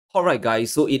Alright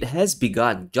guys, so it has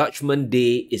begun. Judgment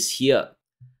Day is here.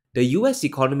 The US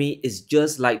economy is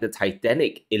just like the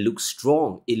Titanic. It looks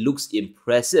strong, it looks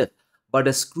impressive, but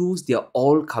the screws, they're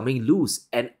all coming loose,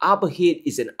 and up ahead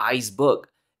is an iceberg.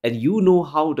 And you know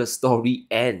how the story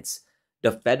ends.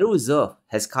 The Federal Reserve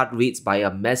has cut rates by a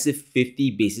massive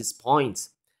 50 basis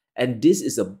points. And this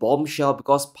is a bombshell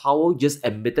because Powell just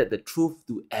admitted the truth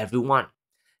to everyone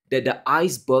that the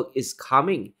iceberg is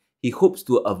coming. He hopes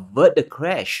to avert the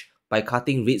crash by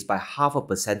cutting rates by half a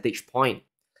percentage point.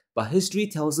 But history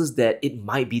tells us that it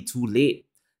might be too late.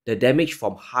 The damage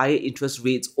from higher interest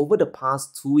rates over the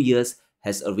past 2 years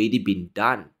has already been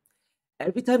done.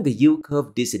 Every time the yield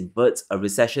curve disinverts, a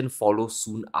recession follows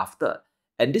soon after.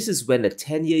 And this is when the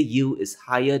 10-year yield is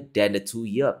higher than the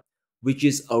 2-year, which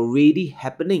is already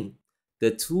happening.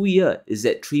 The 2-year is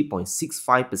at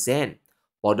 3.65%,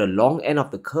 while the long end of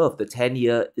the curve, the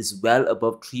 10-year, is well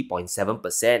above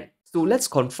 3.7%. So let's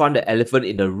confront the elephant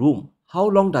in the room. How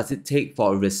long does it take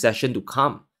for a recession to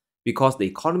come? Because the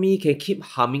economy can keep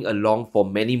humming along for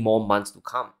many more months to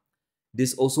come.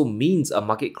 This also means a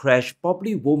market crash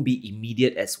probably won't be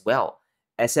immediate as well.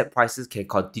 Asset prices can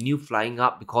continue flying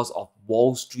up because of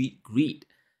Wall Street greed.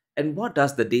 And what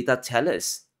does the data tell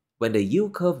us? When the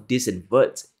yield curve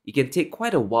disinverts, it can take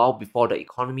quite a while before the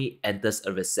economy enters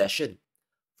a recession.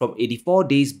 From 84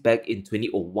 days back in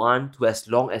 2001 to as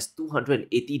long as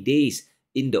 280 days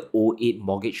in the 2008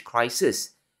 mortgage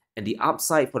crisis. And the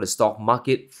upside for the stock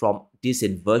market from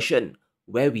disinversion,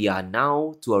 where we are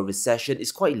now, to a recession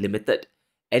is quite limited,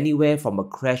 anywhere from a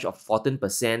crash of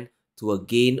 14% to a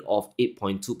gain of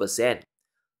 8.2%.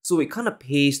 So it kind of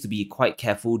pays to be quite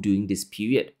careful during this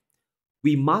period.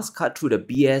 We must cut through the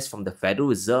BS from the Federal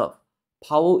Reserve.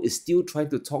 Powell is still trying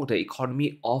to talk the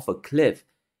economy off a cliff.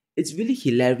 It's really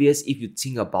hilarious if you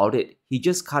think about it. He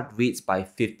just cut rates by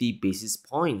 50 basis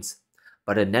points.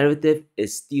 But the narrative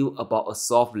is still about a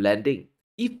soft landing.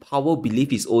 If Powell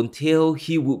believed his own tale,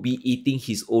 he would be eating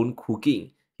his own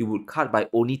cooking. He would cut by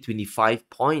only 25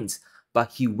 points,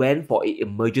 but he went for an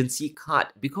emergency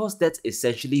cut because that's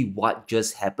essentially what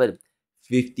just happened.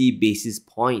 50 basis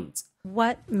points.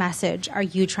 What message are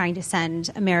you trying to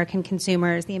send American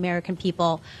consumers, the American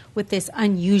people, with this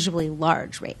unusually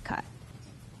large rate cut?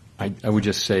 I would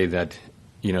just say that,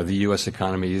 the U.S.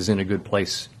 economy is in a good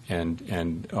place,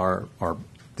 and our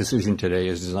decision today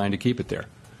is designed to keep it there.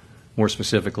 More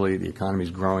specifically, the economy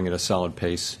is growing at a solid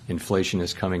pace. Inflation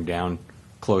is coming down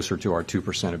closer to our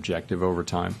 2% objective over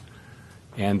time.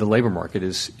 And the labor market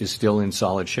is still in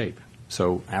solid shape.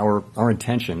 So our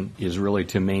intention is really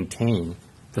to maintain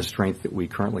the strength that we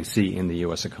currently see in the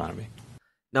U.S. economy.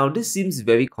 Now this seems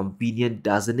very convenient,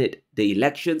 doesn't it? The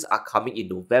elections are coming in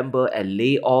November and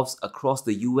layoffs across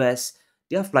the US,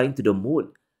 they are flying to the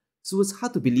moon. So it's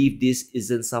hard to believe this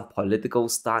isn't some political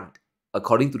stunt.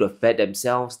 According to the Fed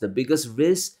themselves, the biggest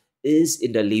risk is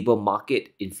in the labor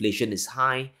market. Inflation is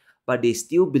high, but they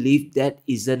still believe that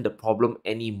isn't the problem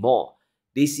anymore.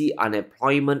 They see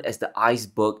unemployment as the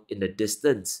iceberg in the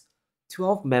distance.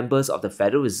 12 members of the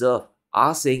Federal Reserve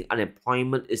are saying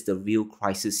unemployment is the real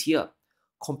crisis here,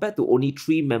 compared to only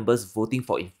 3 members voting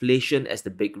for inflation as the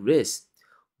big risk.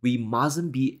 We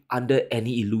mustn't be under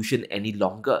any illusion any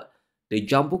longer. The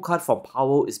jumbo cut from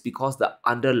Powell is because the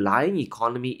underlying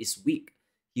economy is weak.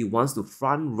 He wants to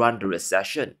front-run the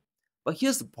recession. But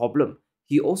here's the problem.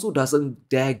 He also doesn't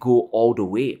dare go all the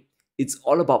way. It's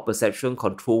all about perception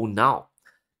control now.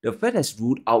 The Fed has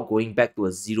ruled out going back to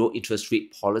a zero interest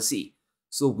rate policy,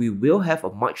 so we will have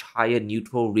a much higher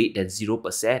neutral rate than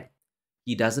 0%.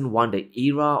 He doesn't want the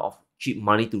era of cheap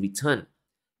money to return.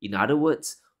 In other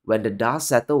words, when the dust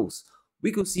settles,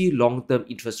 we could see long-term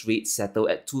interest rates settle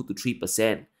at 2 to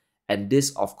 3%. And this,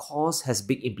 of course, has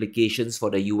big implications for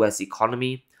the US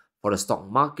economy, for the stock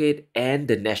market, and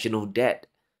the national debt.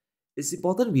 It's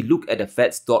important we look at the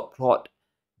Fed's dot plot.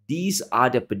 These are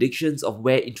the predictions of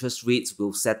where interest rates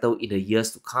will settle in the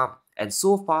years to come. And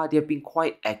so far, they have been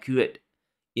quite accurate.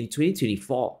 In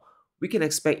 2024, we can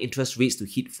expect interest rates to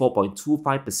hit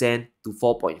 4.25% to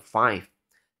 4.5%.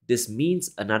 This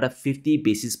means another 50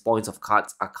 basis points of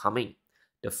cuts are coming.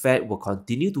 The Fed will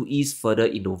continue to ease further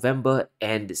in November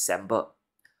and December.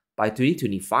 By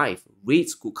 2025,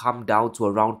 rates could come down to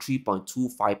around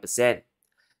 3.25%.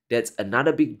 That's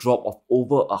another big drop of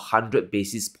over 100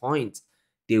 basis points.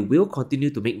 They will continue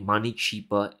to make money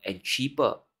cheaper and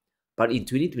cheaper. But in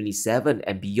 2027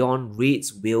 and beyond,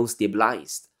 rates will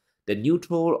stabilize. The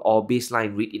neutral or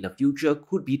baseline rate in the future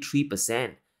could be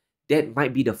 3%. That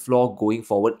might be the floor going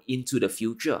forward into the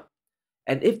future.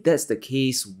 And if that's the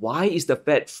case, why is the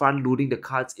Fed front-loading the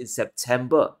cuts in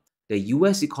September? The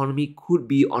US economy could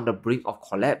be on the brink of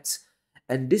collapse.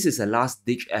 And this is a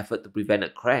last-ditch effort to prevent a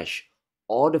crash.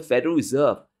 Or the Federal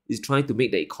Reserve is trying to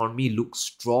make the economy look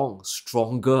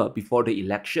stronger before the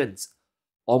elections.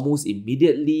 Almost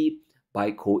immediately,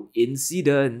 by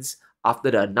coincidence,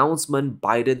 after the announcement,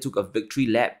 Biden took a victory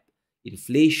lap.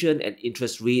 Inflation and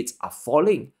interest rates are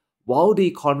falling while the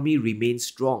economy remains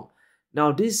strong.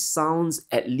 Now, this sounds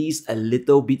at least a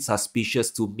little bit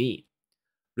suspicious to me.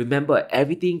 Remember,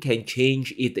 everything can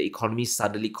change if the economy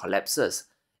suddenly collapses.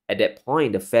 At that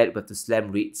point, the Fed will have to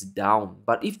slam rates down.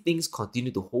 But if things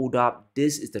continue to hold up,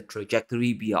 this is the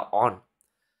trajectory we are on.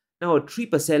 Now, a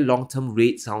 3% long-term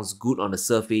rate sounds good on the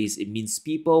surface. It means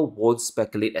people won't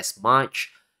speculate as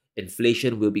much,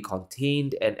 inflation will be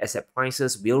contained, and asset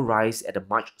prices will rise at a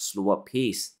much slower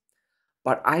pace.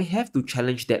 But I have to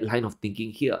challenge that line of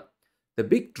thinking here. The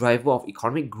big driver of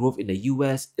economic growth in the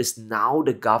US is now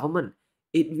the government.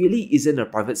 It really isn't the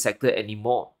private sector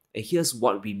anymore. And here's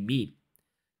what we mean.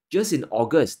 Just in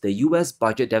August, the US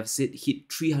budget deficit hit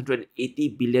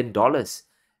 $380 billion,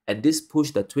 and this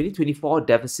pushed the 2024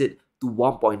 deficit to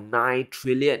 $1.9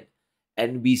 trillion,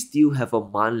 and we still have a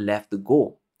month left to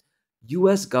go.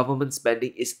 US government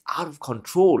spending is out of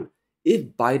control.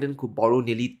 If Biden could borrow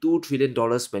nearly $2 trillion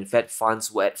when Fed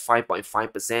funds were at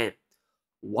 5.5%,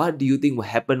 what do you think will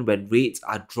happen when rates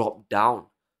are dropped down?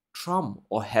 Trump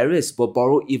or Harris will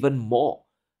borrow even more.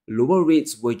 Lower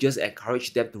rates will just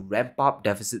encourage them to ramp up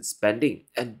deficit spending,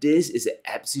 and this is an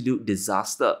absolute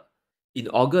disaster. In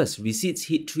August, receipts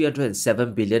hit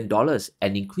 $307 billion,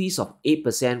 an increase of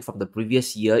 8% from the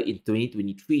previous year in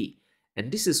 2023,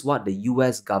 and this is what the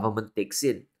US government takes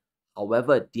in.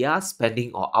 However, their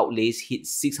spending or outlays hit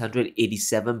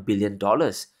 $687 billion.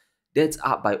 That's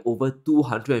up by over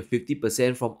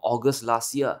 250% from August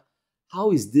last year.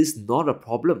 How is this not a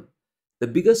problem? The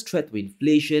biggest threat to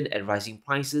inflation and rising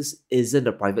prices isn't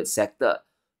the private sector.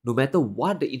 No matter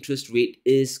what the interest rate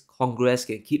is, Congress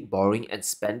can keep borrowing and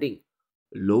spending.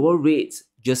 Lower rates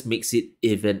just makes it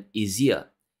even easier.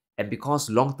 And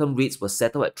because long-term rates were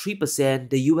settled at 3%,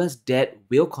 the US debt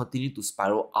will continue to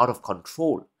spiral out of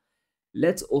control.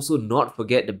 Let's also not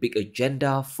forget the big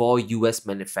agenda for US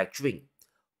manufacturing.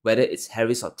 Whether it's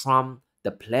Harris or Trump,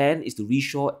 the plan is to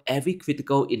reshore every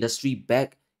critical industry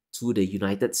back to the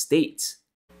United States.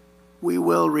 We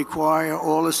will require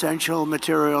all essential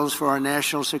materials for our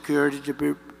national security to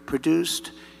be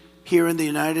produced here in the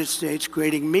United States,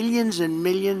 creating millions and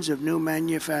millions of new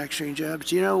manufacturing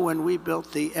jobs. You know, when we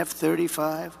built the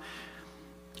F-35,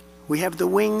 we have the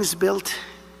wings built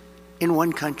in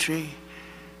one country.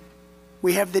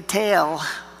 We have the tail,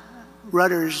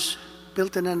 rudders,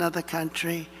 built in another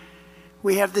country.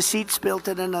 We have the seats built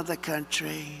in another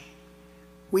country.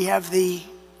 We have the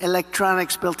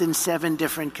electronics built in 7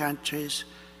 different countries.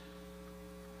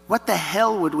 What the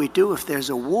hell would we do if there's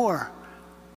a war?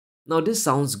 Now this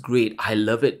sounds great, I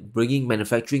love it. Bringing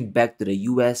manufacturing back to the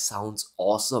US sounds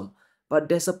awesome. But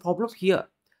there's a problem here.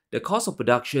 The cost of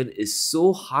production is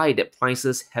so high that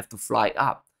prices have to fly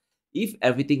up. If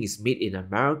everything is made in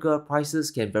America,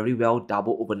 prices can very well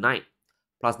double overnight.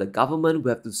 Plus the government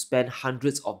will have to spend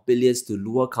hundreds of billions to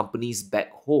lure companies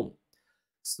back home.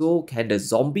 So can the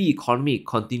zombie economy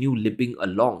continue limping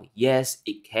along? Yes,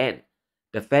 it can.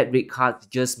 The Fed rate cut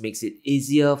just makes it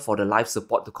easier for the life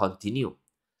support to continue.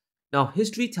 Now,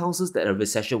 history tells us that a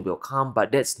recession will come,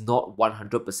 but that's not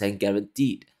 100%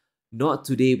 guaranteed. Not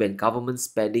today when government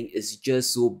spending is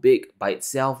just so big by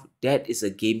itself, that is a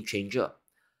game changer.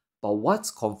 But what's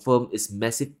confirmed is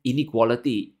massive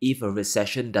inequality if a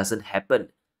recession doesn't happen.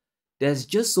 There's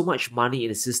just so much money in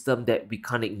the system that we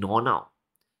can't ignore now.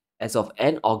 As of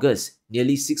end August,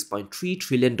 nearly $6.3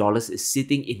 trillion is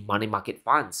sitting in money market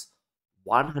funds.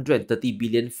 130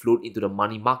 billion flowed into the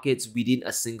money markets within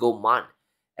a single month.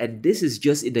 And this is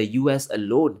just in the US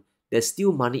alone. There's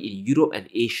still money in Europe and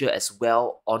Asia as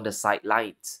well on the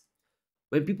sidelines.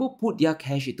 When people put their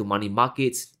cash into money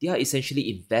markets, they are essentially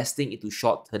investing into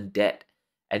short-term debt.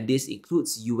 And this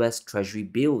includes US Treasury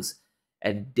bills.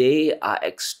 And they are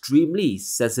extremely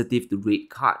sensitive to rate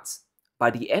cuts. By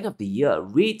the end of the year,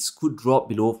 rates could drop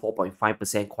below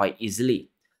 4.5% quite easily.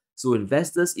 So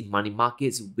investors in money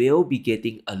markets will be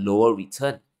getting a lower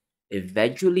return.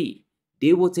 Eventually,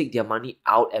 they will take their money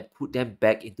out and put them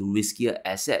back into riskier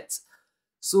assets.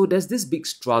 So there's this big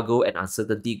struggle and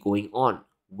uncertainty going on.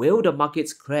 Will the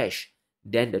markets crash?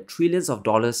 Then the trillions of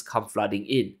dollars come flooding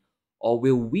in? Or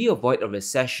will we avoid a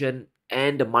recession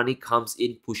and the money comes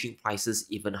in pushing prices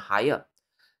even higher?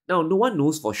 Now, no one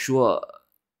knows for sure.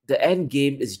 The end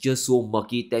game is just so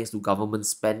murky thanks to government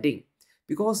spending,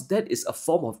 because that is a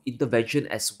form of intervention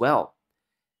as well.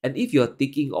 And if you're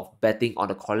thinking of betting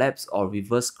on a collapse or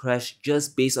reverse crash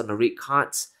just based on the rate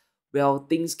cuts, Well,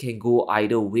 things can go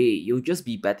either way. You'll just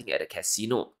be betting at a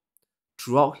casino.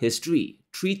 Throughout history,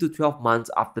 3 to 12 months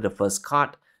after the first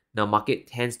cut, the market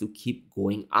tends to keep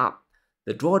going up.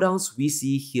 The drawdowns we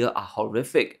see here are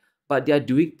horrific, but they are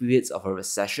during periods of a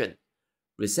recession.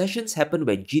 Recessions happen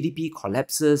when GDP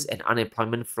collapses and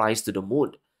unemployment flies to the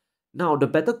moon. Now, the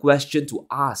better question to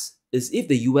ask is if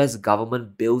the US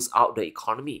government bails out the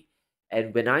economy.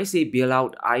 And when I say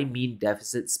bailout, I mean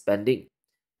deficit spending.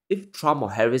 If Trump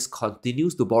or Harris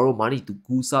continues to borrow money to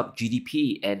goose up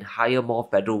GDP and hire more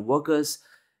federal workers,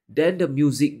 then the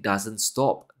music doesn't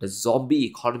stop. The zombie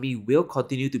economy will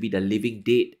continue to be the living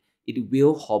dead. It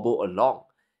will hobble along.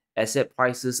 Asset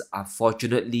prices,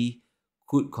 unfortunately,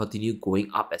 could continue going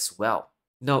up as well.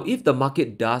 Now, if the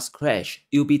market does crash,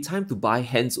 it will be time to buy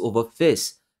hands over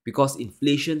fists because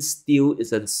inflation still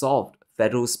isn't solved.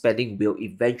 Federal spending will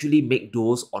eventually make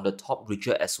those on the top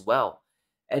richer as well.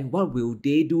 And what will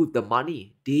they do with the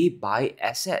money? They buy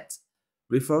assets.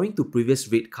 Referring to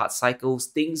previous rate cut cycles,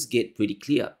 things get pretty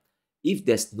clear. If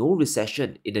there's no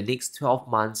recession in the next 12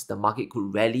 months, the market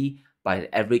could rally by an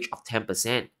average of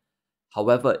 10%.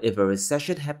 However, if a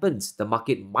recession happens, the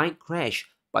market might crash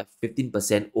by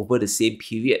 15% over the same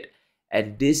period.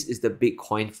 And this is the big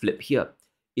coin flip here.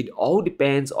 It all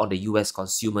depends on the US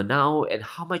consumer now and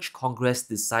how much Congress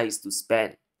decides to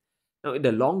spend. Now, in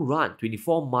the long run,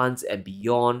 24 months and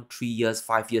beyond, 3 years,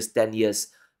 5 years, 10 years,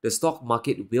 the stock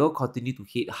market will continue to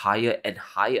hit higher and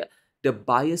higher. The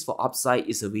bias for upside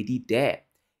is already there.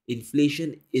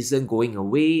 Inflation isn't going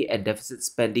away and deficit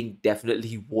spending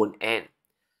definitely won't end.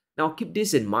 Now, keep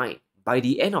this in mind. By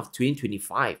the end of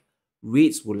 2025,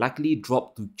 rates will likely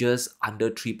drop to just under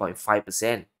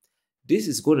 3.5%. This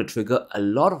is going to trigger a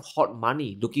lot of hot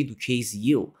money looking to chase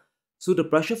yield. So the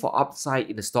pressure for upside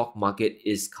in the stock market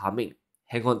is coming.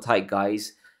 Hang on tight,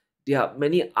 guys. There are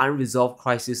many unresolved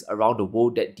crises around the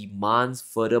world that demands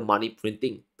further money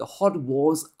printing. The hot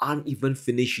wars aren't even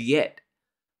finished yet.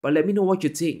 But let me know what you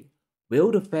think.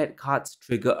 Will the Fed cuts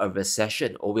trigger a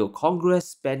recession or will Congress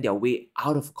spend their way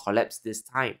out of collapse this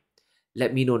time?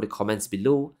 Let me know in the comments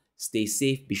below. Stay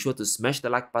safe, be sure to smash the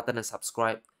like button and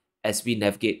subscribe as we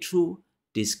navigate through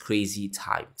these crazy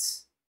times.